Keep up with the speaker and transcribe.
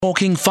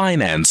Talking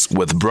Finance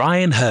with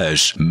Bryan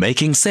Hirsch,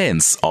 making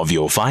sense of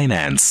your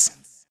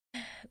finance.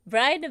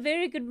 Bryan, a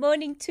very good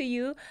morning to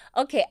you.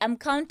 Okay, I'm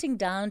counting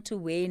down to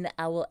when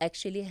I will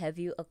actually have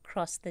you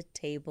across the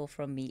table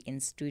from me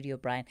in studio,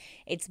 Bryan.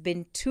 It's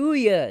been 2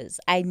 years.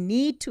 I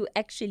need to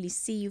actually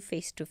see you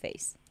face to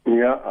face.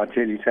 Yeah, I'll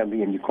tell you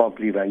something, and you can't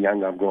believe how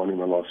young I've gone in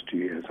the last 2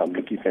 years. I'm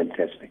looking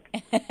fantastic.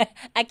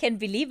 I can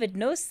believe it.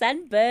 No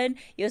sunburn.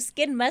 Your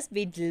skin must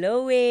be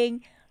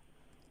glowing.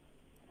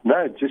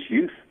 No, just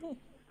youth.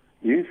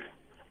 Youth.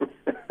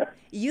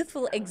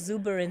 Youthful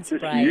exuberance,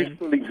 Just Bryan.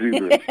 youthful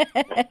exuberance.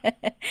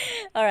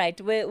 All right,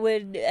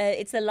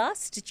 it's the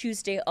last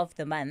Tuesday of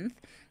the month.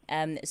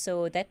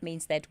 So that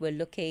means that we're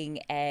looking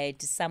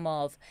at some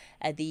of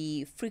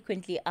the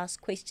frequently asked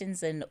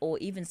questions or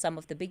even some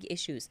of the big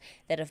issues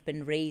that have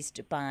been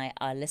raised by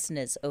our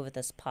listeners over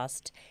this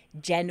past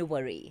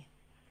January.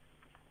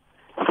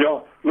 Yeah,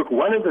 look,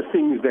 one of the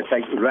things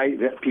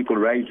that people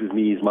raised with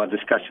me is my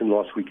discussion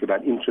last week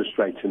about interest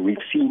rates, and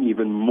we've seen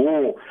even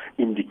more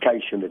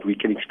indication that we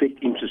can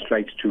expect interest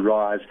rates to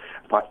rise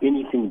by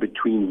anything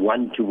between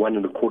 1 to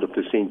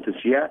 1.25%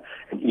 this year,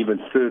 and even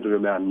further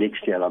amount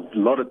next year. And a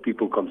lot of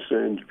people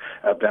concerned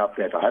about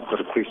that. I have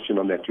got a question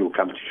on that you'll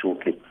come to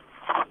shortly.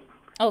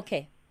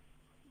 Okay.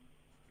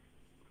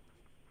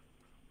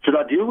 Should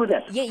I deal with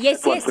that?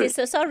 Yes.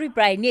 So sorry,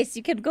 Bryan. Yes,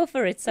 you can go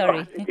for it.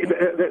 Sorry.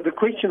 The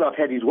question I've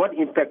had is, what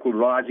impact will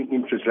rising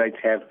interest rates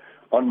have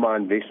on my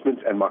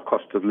investments and my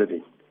cost of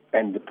living,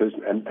 and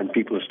and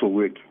people are still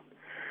working?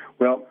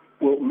 Well,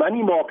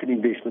 money market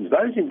investments,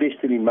 those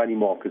invested in money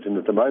markets, and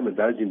at the moment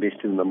those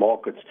invested in the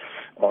markets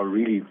are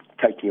really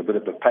taking a bit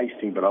of a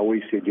pasting, but I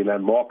always said,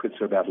 markets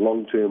are about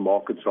long-term,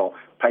 markets are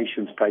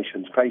patience,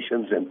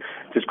 and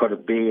just got to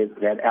bear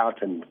that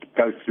out and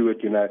go through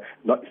it,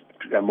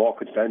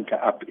 markets don't go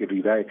up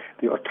every day.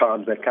 There are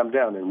times they come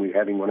down, and we're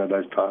having one of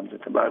those times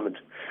at the moment.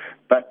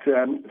 But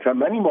so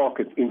money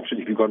market interest,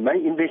 if you've got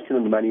money invested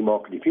in the money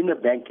market, if you're in the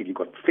bank, if you've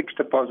got fixed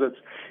deposits,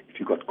 if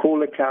you've got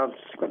call accounts,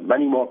 if you've got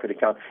money market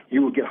accounts,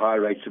 you will get high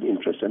rates of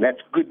interest. And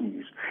that's good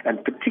news,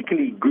 and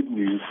particularly good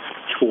news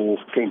for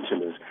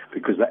pensioners,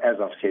 because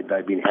as I've said,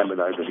 they've been hammered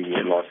over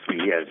the last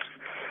 3 years.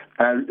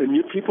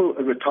 New people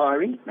are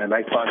retiring, and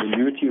they find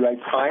annuity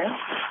rates higher,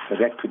 so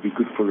that could be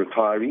good for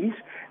retirees.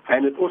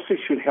 And it also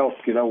should help,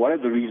 one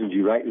of the reasons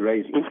you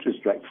raise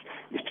interest rates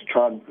is to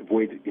try and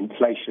avoid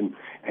inflation,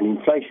 and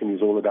inflation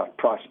is all about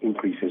price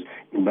increases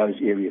in those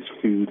areas,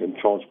 food and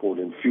transport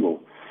and fuel.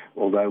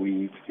 Although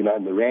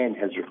and the rand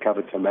has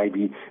recovered, so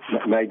maybe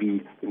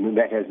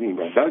that has an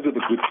impact. Those are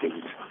the good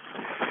things.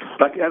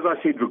 But as I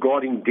said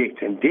regarding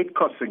debt, and debt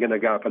costs are going to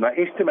go up, and I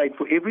estimate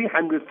for every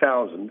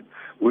 100,000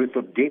 worth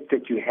of debt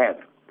that you have,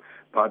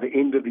 by the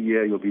end of the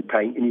year you'll be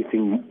paying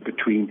anything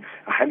between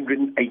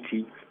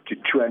 180 to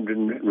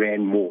 200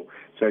 rand more.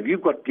 So if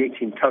you've got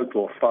debt in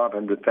total of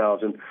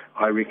 500,000,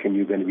 I reckon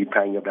you're going to be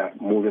paying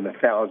about more than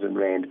 1,000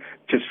 rand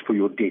just for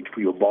your debt,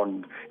 for your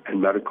bond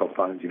and medical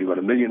funds. If you've got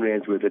 $1 million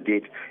worth of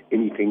debt,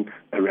 anything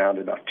around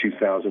about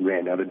 2,000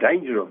 rand. Now the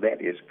danger of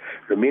that is,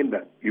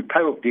 remember, you pay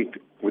off debt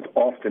with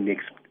after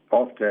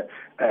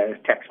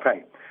tax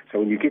pay. So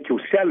when you get your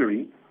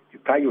salary, you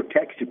pay your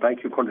tax, you pay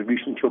your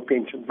contribution to your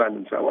pension fund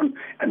and so on,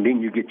 and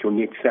then you get your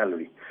net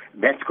salary.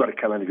 That's got to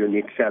come out of your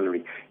net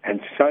salary. And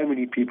so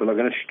many people are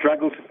going to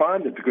struggle to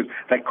find it because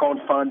they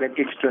can't find that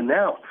extra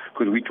now.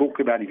 Because we talk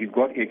about if you've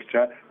got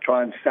extra,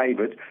 try and save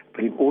it,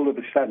 but if all of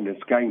a sudden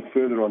it's going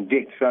further on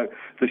debt. So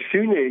the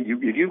sooner,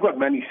 if you've got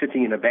money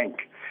sitting in a bank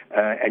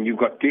and you've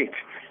got debt,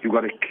 you've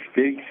got to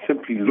very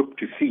simply look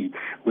to see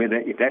whether,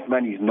 if that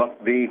money is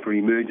not there for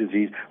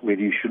emergencies,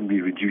 whether you shouldn't be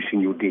reducing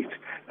your debt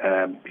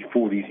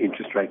before these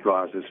interest rate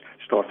rises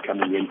start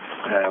coming in.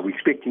 We're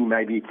expecting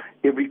maybe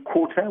every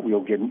quarter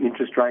we'll get an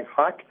interest rate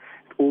hike.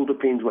 It all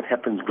depends what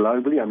happens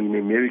globally. I mean, the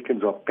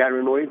Americans are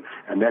paranoid,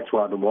 and that's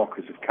why the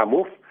markets have come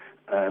off.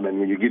 And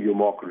when you give your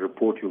market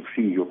report,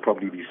 you'll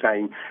probably be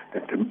saying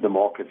that the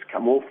markets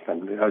come off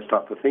and those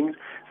type of things.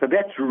 So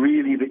that's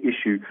really the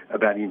issue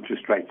about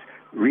interest rates.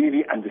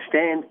 Really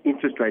understand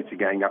interest rates are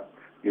going up.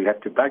 You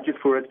have to budget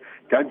for it.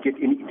 Don't get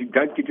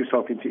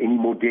yourself into any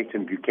more debt,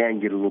 and if you can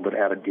get a little bit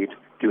out of debt,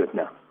 do it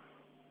now.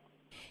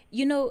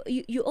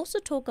 You also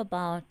talk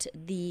about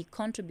the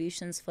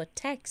contributions for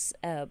tax,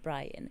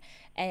 Bryan,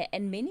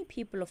 and many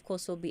people, of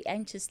course, will be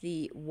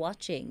anxiously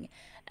watching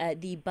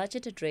the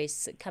budget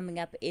address coming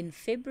up in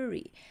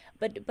February.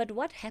 But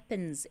what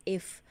happens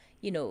if,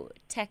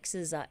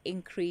 taxes are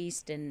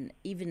increased and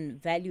even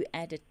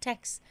value-added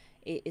tax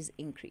is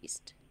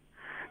increased?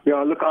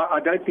 Yeah, look,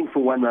 I don't think for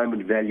one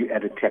moment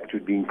value-added tax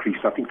would be increased.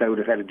 I think they would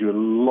have had to do a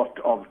lot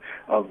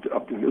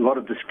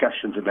of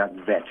discussions about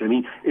that. I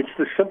mean, it's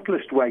the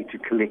simplest way to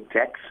collect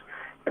tax,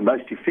 the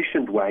most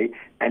efficient way,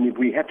 and if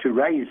we had to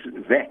raise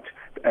that,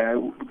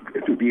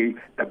 it would be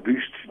a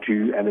boost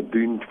to and a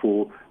boon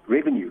for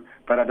revenue.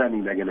 but I don't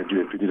think they're going to do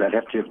it because they'd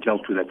have to have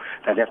dealt with it.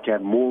 They'd have to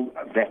have more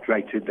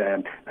VAT-rated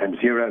and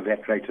zero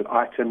VAT-rated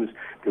items.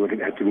 There would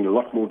have to be a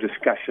lot more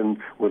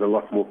discussion with a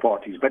lot more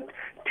parties. But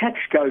tax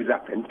goes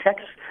up, and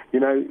tax,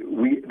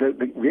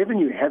 the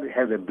revenue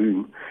has a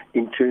boom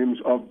in terms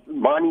of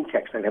mining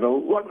tax. They've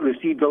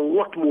received a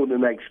lot more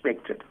than they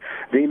expected.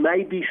 There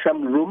may be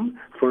some room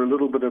for a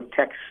little bit of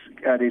tax.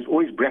 There's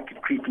always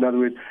bracket creep. In other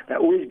words, they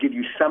always give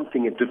you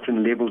something at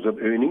different levels of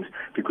earnings,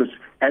 because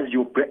as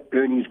your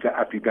earnings go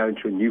up, you go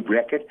into a new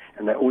bracket,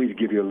 and they always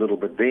give you a little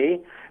bit there.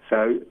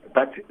 So,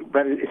 but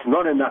it's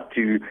not enough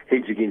to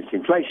hedge against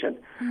inflation.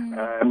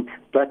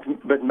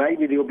 But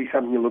maybe there will be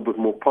something a little bit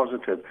more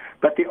positive.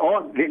 But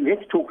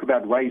let's talk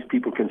about ways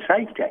people can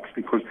save tax,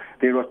 because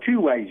there are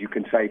two ways you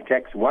can save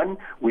tax. One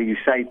where you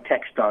save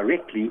tax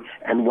directly,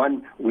 and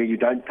one where you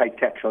don't pay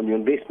tax on your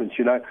investments.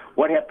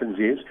 What happens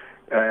is,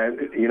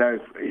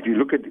 if you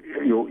look at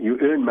you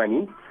earn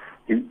money,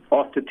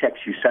 after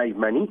tax you save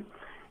money,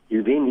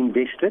 you then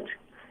invest it.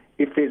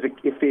 If there's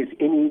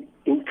any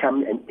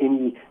income and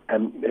any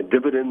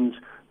dividends,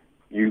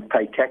 you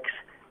pay tax.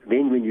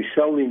 Then when you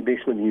sell the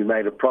investment and you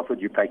made a profit,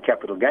 you pay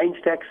capital gains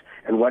tax.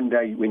 And one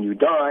day when you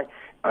die,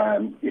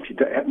 if you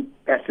don't have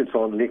assets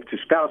are left to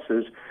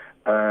spouses,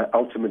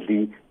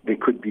 ultimately there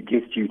could be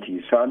death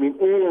duties. So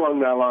all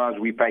along our lives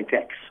we pay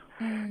tax.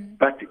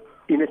 But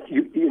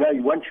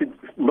one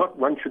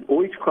should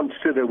always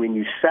consider when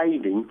you're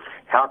saving,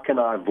 how can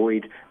I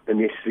avoid the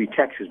necessary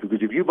taxes?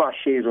 Because if you buy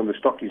shares on the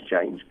stock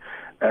exchange,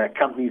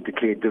 companies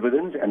declare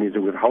dividends, and there's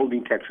a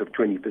withholding tax of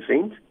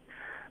 20%.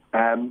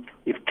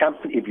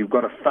 If you've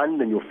got a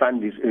fund and your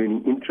fund is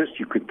earning interest,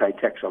 you could pay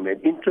tax on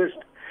that interest.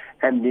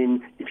 And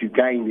then if you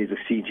gain, there's a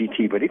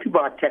CGT. But if you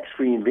buy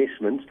tax-free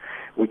investments,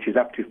 which is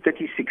up to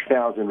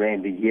 36,000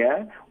 Rand a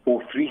year,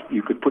 or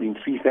you could put in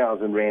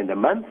 3,000 Rand a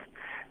month,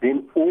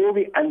 then all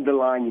the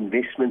underlying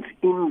investments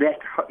in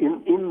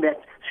that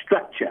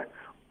structure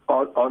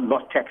are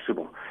not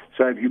taxable.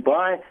 So if you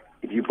buy,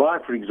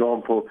 for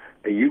example,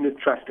 a unit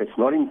trust that's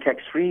not in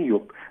tax-free,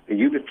 the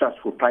unit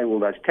trust will pay all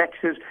those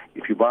taxes.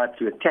 If you buy it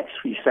through a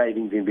tax-free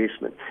savings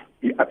investment,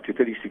 up to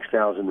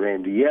 36,000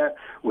 Rand a year,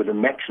 with a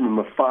maximum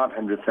of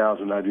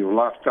 500,000 over your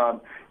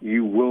lifetime,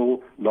 you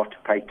will not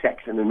pay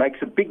tax. And it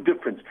makes a big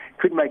difference. It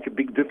could make a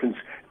big difference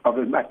of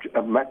up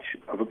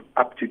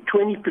to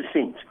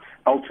 20%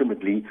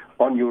 ultimately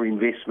on your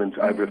investments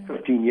over a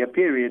 15-year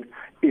period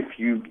if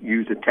you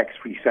use a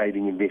tax-free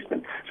saving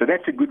investment. So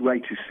that's a good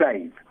way to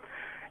save.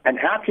 And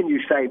how can you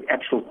save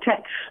actual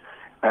tax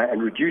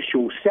and reduce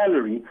your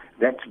salary?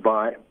 That's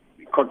by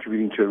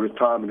contributing to a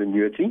retirement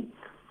annuity,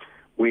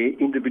 where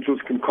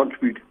individuals can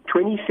contribute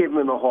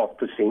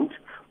 27.5%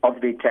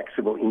 of their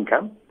taxable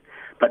income.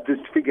 But this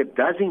figure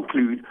does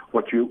include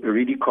what you're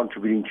already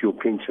contributing to your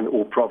pension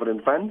or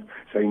provident fund.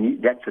 So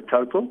that's a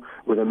total,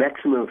 with a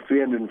maximum of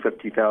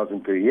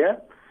 350,000 per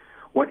year.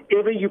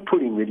 Whatever you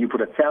put in, whether you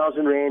put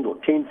 1,000 Rand or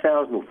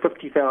 10,000 or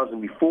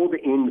 50,000 before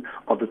the end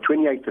of the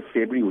 28th of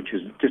February, which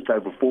is just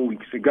over 4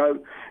 weeks ago,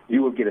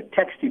 you will get a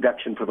tax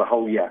deduction for the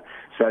whole year.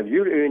 So if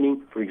you're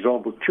earning, for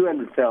example,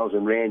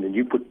 200,000 Rand and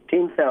you put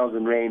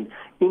 10,000 Rand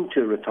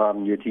into a retirement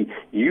annuity,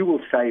 you will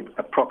save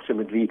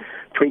approximately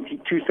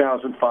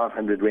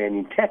 22,500 Rand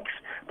in tax,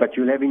 but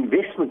you'll have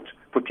investment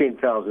for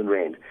 10,000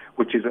 Rand,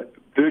 which is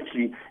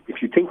virtually,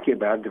 if you're thinking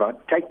about it,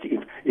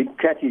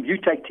 if you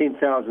take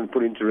 10,000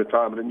 put into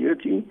retirement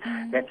annuity,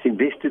 that's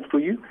invested for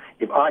you.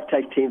 If I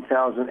take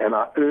 10,000 and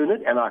I earn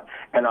it and I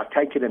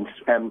take it and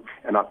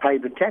I pay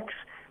the tax,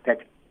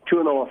 that's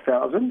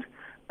 2,500.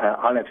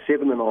 I'll have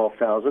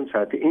 7,500.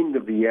 So at the end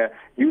of the year,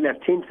 you'll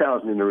have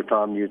 10,000 in a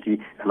retirement annuity,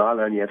 and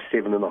I'll only have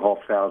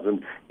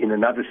 7,500 in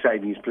another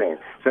savings plan.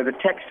 So the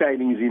tax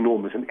saving is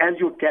enormous. And as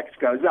your tax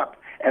goes up,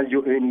 as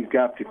your earnings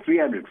go up to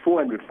 300,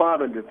 400,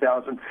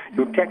 500,000,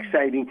 your tax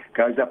saving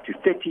goes up to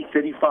 30,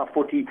 35,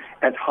 40,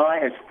 as high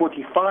as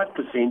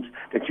 45%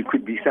 that you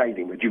could be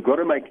saving. But you've got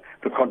to make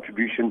the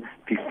contribution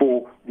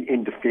before the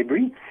end of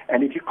February.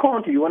 And if you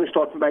can't, if you want to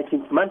start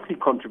making monthly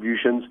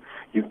contributions,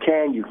 you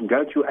can. You can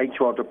go to your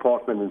HR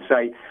department and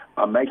say,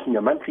 I'm making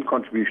a monthly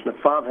contribution of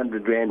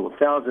 500 Rand or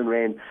 1,000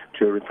 Rand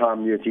to a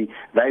retirement annuity.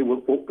 They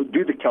will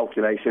do the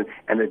calculation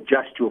and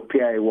adjust your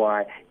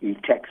PAYE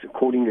tax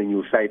accordingly, and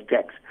you'll save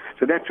tax.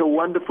 So that's a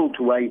wonderful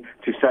way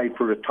to save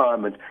for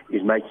retirement,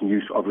 is making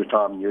use of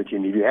retirement annuity.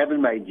 And if you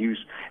haven't made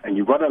use and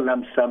you've got a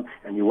lump sum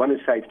and you want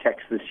to save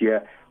tax this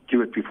year,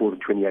 do it before the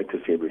 28th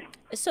of February.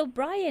 So,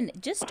 Brian,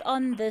 just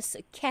on this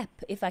cap,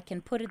 if I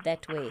can put it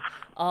that way,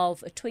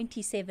 of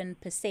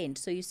 27%.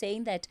 So you're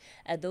saying that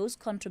those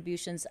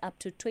contributions up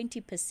to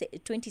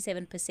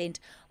 27%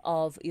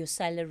 of your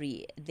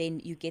salary, then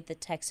you get the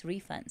tax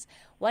refunds.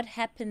 What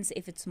happens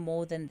if it's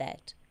more than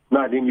that?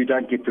 No, then you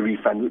don't get the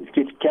refund. It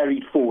gets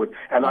carried forward.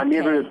 And I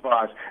never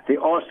advise. There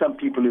are some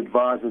people who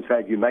advise and say,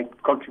 if you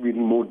make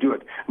contributing more, do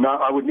it. No,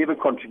 I would never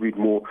contribute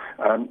more,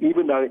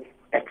 even though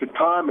at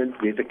retirement,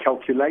 there's a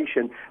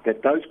calculation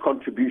that those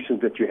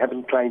contributions that you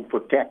haven't claimed for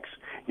tax,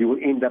 you will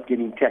end up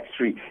getting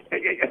tax-free.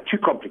 Too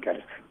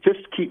complicated.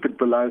 Just keep it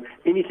below.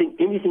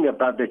 Anything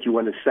above that you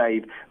want to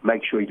save,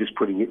 make sure you're just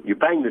putting it. You're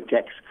paying the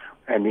tax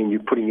and then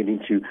you're putting it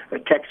into a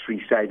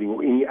tax-free saving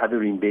or any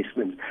other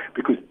investment,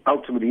 because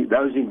ultimately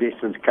those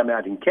investments come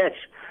out in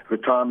cash.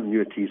 Retirement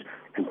annuities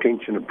and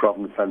pension and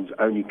provident funds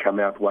only come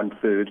out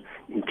 1/3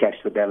 in cash,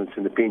 the balance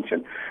in the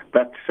pension.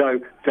 But so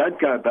don't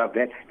go above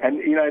that.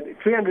 And,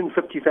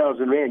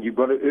 350,000 Rand, you've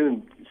got to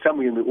earn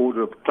somewhere in the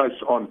order of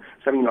close on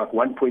something like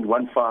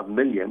 1.15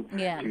 million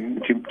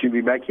to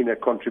be making a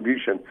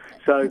contribution.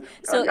 So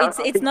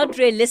it's not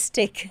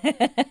realistic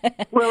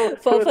well,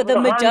 for the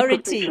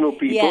majority. People,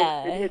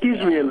 it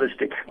is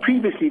realistic.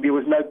 Previously, there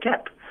was no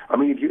cap. I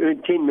mean, if you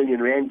earned 10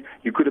 million Rand,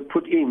 you could have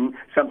put in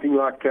something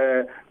like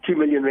 2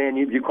 million Rand.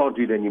 You can't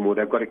do that anymore.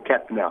 They've got a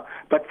cap now.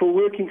 But for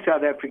working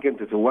South Africans,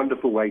 it's a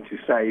wonderful way to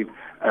save.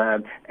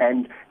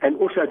 And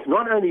also, it's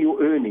not only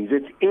your earnings,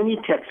 it's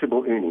any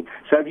taxable earning.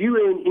 So if you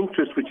earn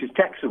interest, which is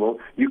taxable,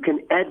 you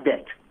can add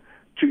that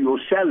to your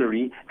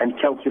salary and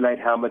calculate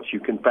how much you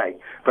can pay.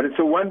 But it's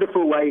a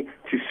wonderful way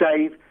to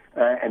save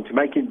and to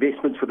make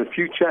investments for the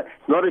future.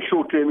 It's not a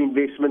short-term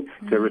investment,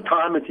 it's a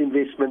retirement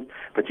investment,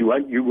 but you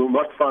will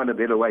not find a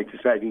better way to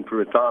saving for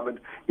retirement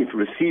if a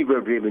receiver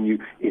of revenue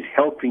is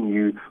helping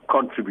you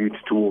contribute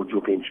towards your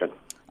pension.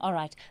 All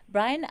right.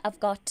 Bryan, I've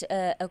got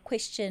a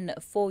question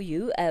for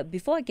you.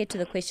 Before I get to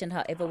the question,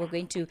 however, we're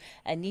going to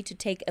need to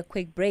take a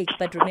quick break.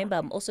 But remember,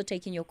 I'm also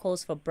taking your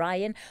calls for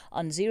Bryan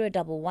on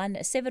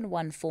 011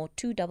 714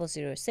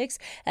 2006.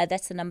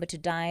 That's the number to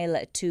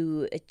dial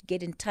to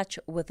get in touch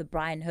with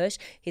Bryan Hirsch.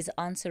 He's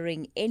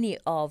answering any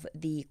of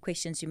the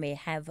questions you may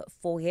have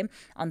for him.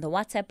 On the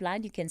WhatsApp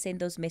line, you can send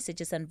those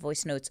messages and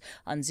voice notes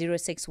on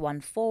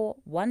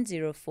 0614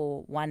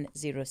 104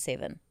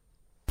 107.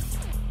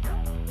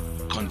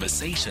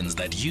 Conversations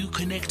that you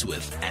connect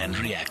with and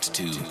react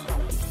to.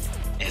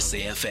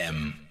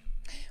 SAFM.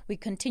 We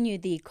continue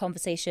the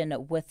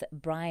conversation with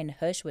Bryan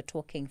Hirsch. We're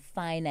talking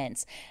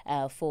finance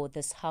for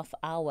this half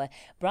hour.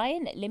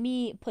 Bryan, let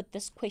me put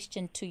this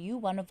question to you.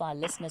 One of our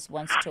listeners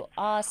wants to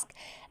ask,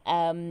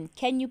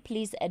 can you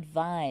please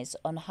advise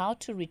on how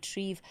to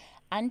retrieve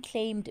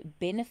unclaimed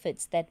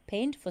benefits that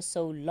paid for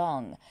so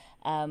long?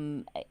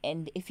 And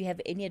if you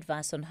have any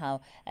advice on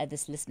how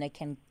this listener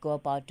can go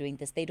about doing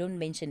this. They don't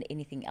mention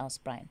anything else,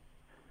 Bryan.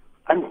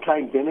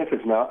 Unclaimed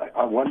benefits. Now,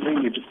 I'm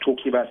wondering, you're just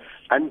talking about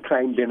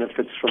unclaimed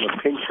benefits from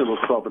a pension or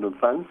provident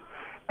fund,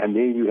 and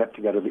there you have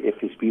to go to the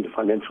FSB, the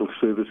Financial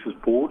Services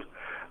Board.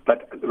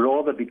 But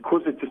rather,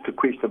 because it's just a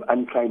question of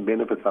unclaimed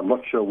benefits, I'm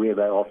not sure where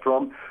they are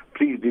from.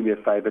 Please do me a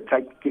favour,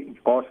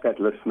 ask that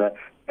listener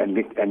and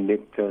let them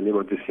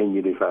just send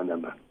you their phone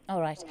number.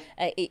 All right.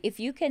 If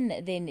you can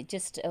then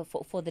just,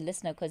 for the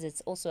listener, because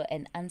it's also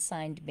an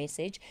unsigned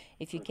message,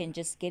 if you can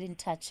just get in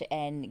touch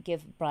and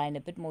give Bryan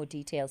a bit more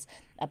details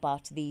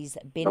about these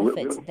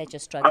benefits that you're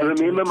struggling to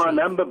retrieve. I remember my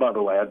number, by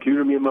the way. I do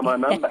remember my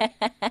number.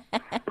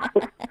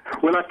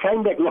 When I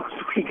came back last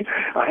week,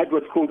 I had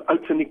what's called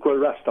Otaniqua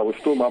rust.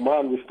 My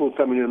mind was still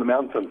somewhere in the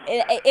mountains.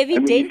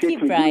 Evidently,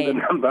 Bryan.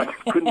 The number,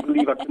 I couldn't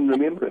believe I couldn't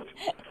remember it.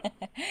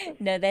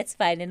 No, that's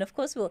fine. And of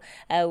course,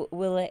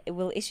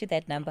 we'll issue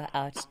that number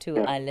out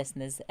to our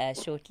listeners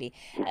shortly.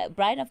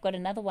 Bryan, I've got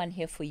another one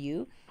here for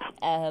you.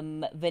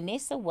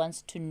 Vanessa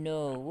wants to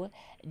know,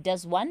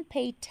 does one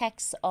pay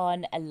tax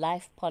on a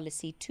life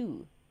policy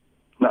too?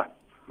 No,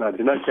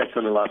 there's no tax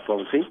on a life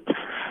policy.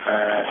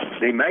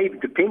 They may,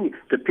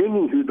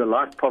 depending who the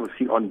life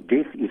policy on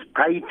death is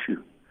paid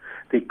to,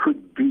 there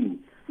could be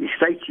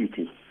estate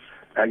duty.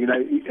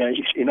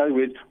 In other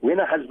words, when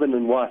a husband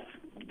and wife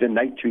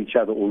donate to each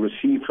other or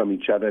receive from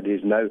each other,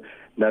 there's no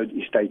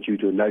estate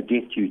duty or no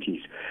death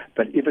duties.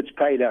 But if it's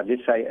paid out,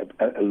 let's say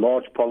a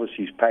large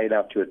policy is paid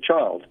out to a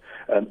child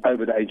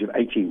over the age of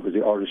 18, because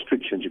there are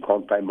restrictions, you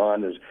can't pay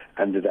minors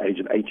under the age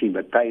of 18,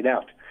 but paid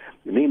out.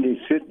 And then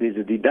there's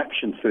a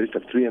deduction first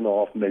of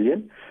 3.5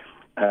 million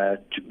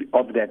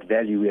of that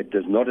value that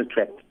does not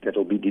attract, that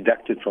will be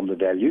deducted from the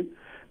value.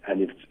 And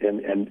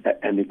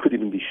it could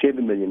even be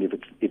 7 million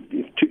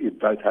if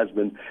both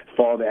husband,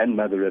 father, and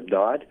mother have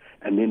died,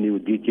 and then there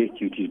would be death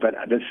duties. But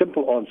the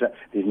simple answer: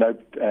 there's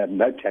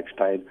no tax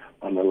paid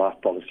on the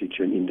life policy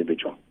to an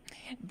individual.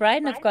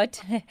 Bryan, I've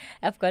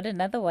got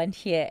another one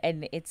here,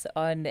 and it's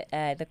on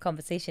the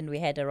conversation we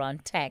had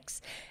around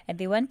tax, and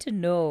they want to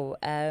know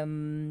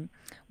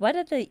what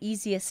are the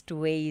easiest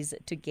ways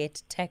to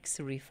get tax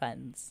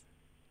refunds.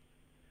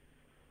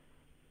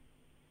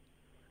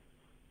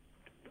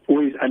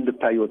 Always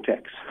underpay your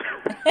tax.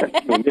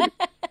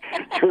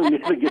 You'll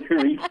never get a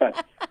refund.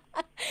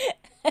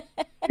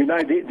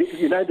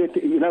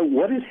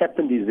 What has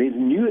happened is there's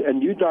a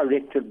new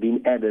directive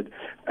being added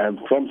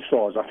from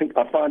SARS.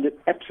 I find it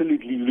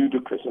absolutely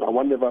ludicrous, and I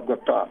wonder if I've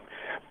got time.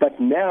 But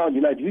now,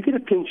 if you get a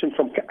pension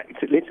from,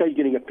 let's say you're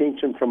getting a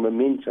pension from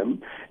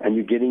Momentum and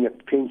you're getting a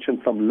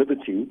pension from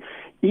Liberty,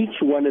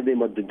 each one of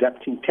them are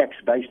deducting tax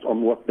based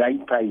on what they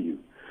pay you.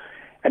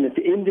 And at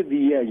the end of the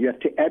year, you have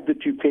to add the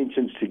two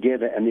pensions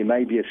together, and there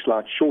may be a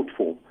slight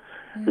shortfall.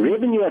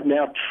 Revenue are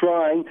now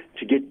trying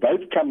to get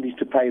both companies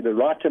to pay the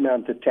right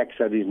amount of tax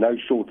so there's no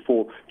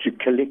shortfall, to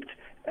collect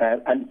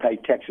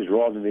unpaid taxes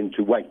rather than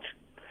to wait.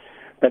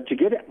 But to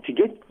get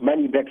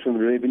money back from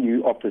the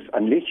Revenue Office,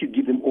 unless you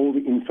give them all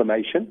the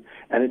information,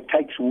 and it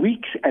takes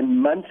weeks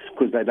and months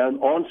because they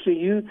don't answer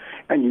you,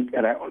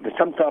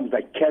 sometimes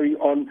they carry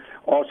on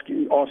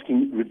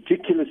asking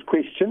ridiculous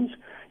questions.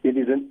 It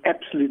is an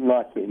absolute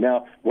nightmare.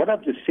 Now, what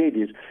I've just said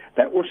is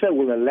they also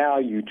will allow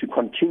you to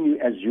continue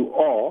as you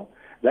are.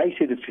 They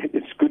said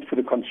it's good for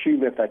the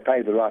consumer if they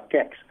pay the right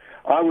tax.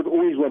 I would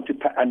always want to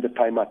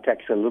underpay my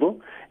tax a little,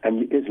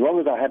 and as long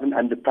as I haven't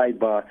underpaid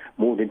by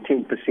more than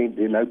 10%,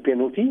 there are no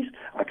penalties.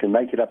 I can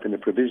make it up in a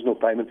provisional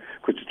payment,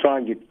 because to try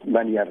and get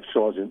money out of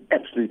SARS is an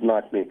absolute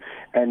nightmare.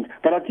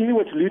 But I'll tell you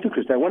what's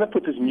ludicrous. They want to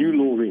put this new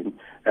law in,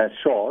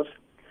 SARS.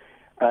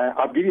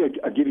 I'll give you an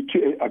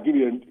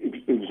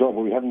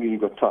example. We haven't really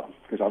got time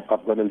because I've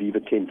got to leave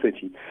at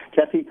 10:30.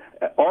 Kathy,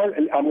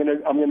 I'm going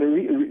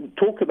to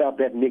talk about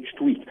that next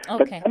week. Okay.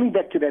 But coming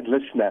back to that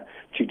listener,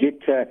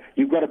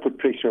 you've got to put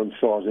pressure on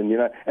SARS, and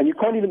you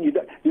can't even you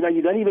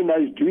don't even know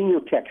who's doing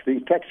your tax. The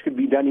tax could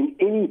be done in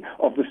any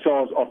of the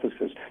SARS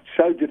offices.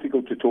 So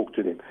difficult to talk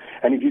to them.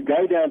 And if you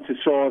go down to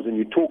SARS and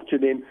you talk to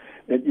them,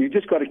 you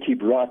just got to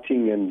keep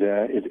writing, and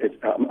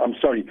I'm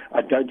sorry,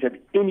 I don't have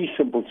any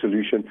simple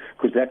solution,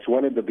 because that's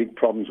one of the big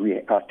problems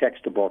our tax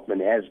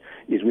department has,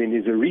 is when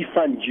there's a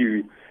refund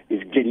due,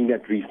 is getting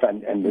that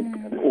refund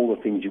and all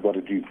the things you've got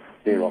to do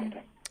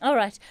thereafter. All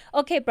right.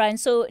 Okay, Bryan.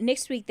 So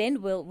next week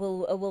then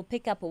we'll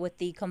pick up with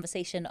the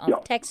conversation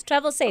on tax.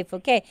 Travel safe,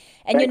 okay?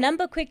 And Thanks. Your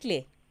number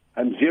quickly.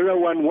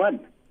 011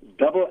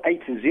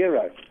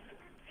 880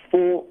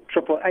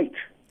 4888.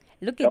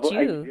 Look at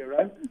you.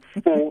 880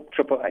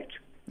 4888.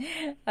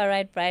 All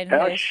right, Bryan.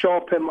 How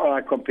sharp am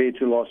I compared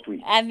to last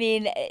week? I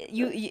mean,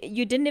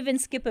 you didn't even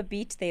skip a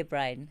beat there,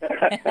 Bryan.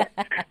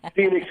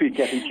 See you next week,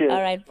 Kathy. Cheers.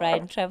 All right,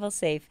 Bryan. Travel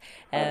safe.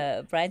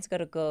 Bryan's got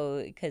to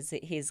go because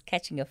he's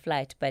catching a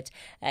flight, but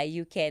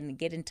you can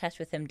get in touch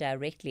with him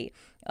directly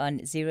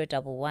on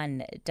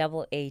 011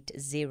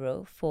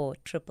 880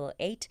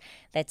 4888.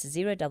 That's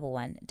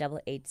 011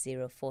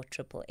 880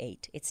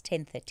 4888. It's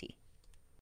 10:30.